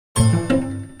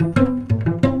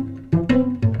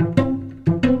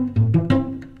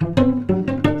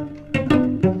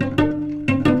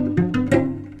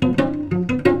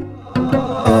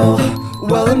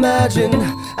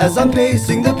as I'm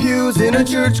pacing the pews in a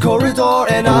church corridor.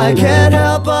 And I can't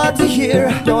help but to hear,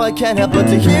 no, I can't help but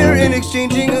to hear an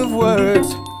exchanging of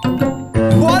words.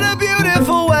 What a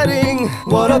beautiful wedding,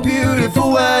 what a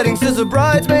beautiful wedding, says a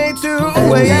bridesmaid to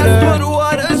a waiter. Yes, but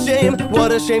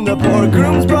what a shame the poor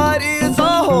groom's bride is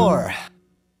a whore.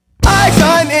 I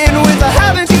chime in with a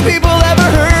haven't you people ever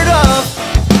heard of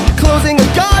closing a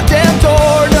goddamn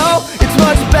door? No, it's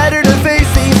much better to face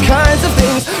these kinds of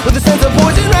things with a sense of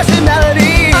poison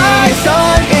rationality. I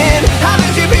chime in,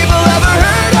 haven't you people ever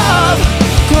heard of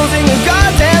closing a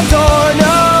goddamn door?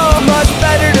 No, much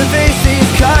better to face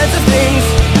these kinds of things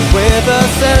with a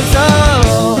sense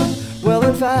of, well,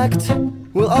 in fact,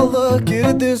 well, I'll look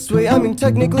at it this way. I mean,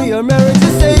 technically our marriage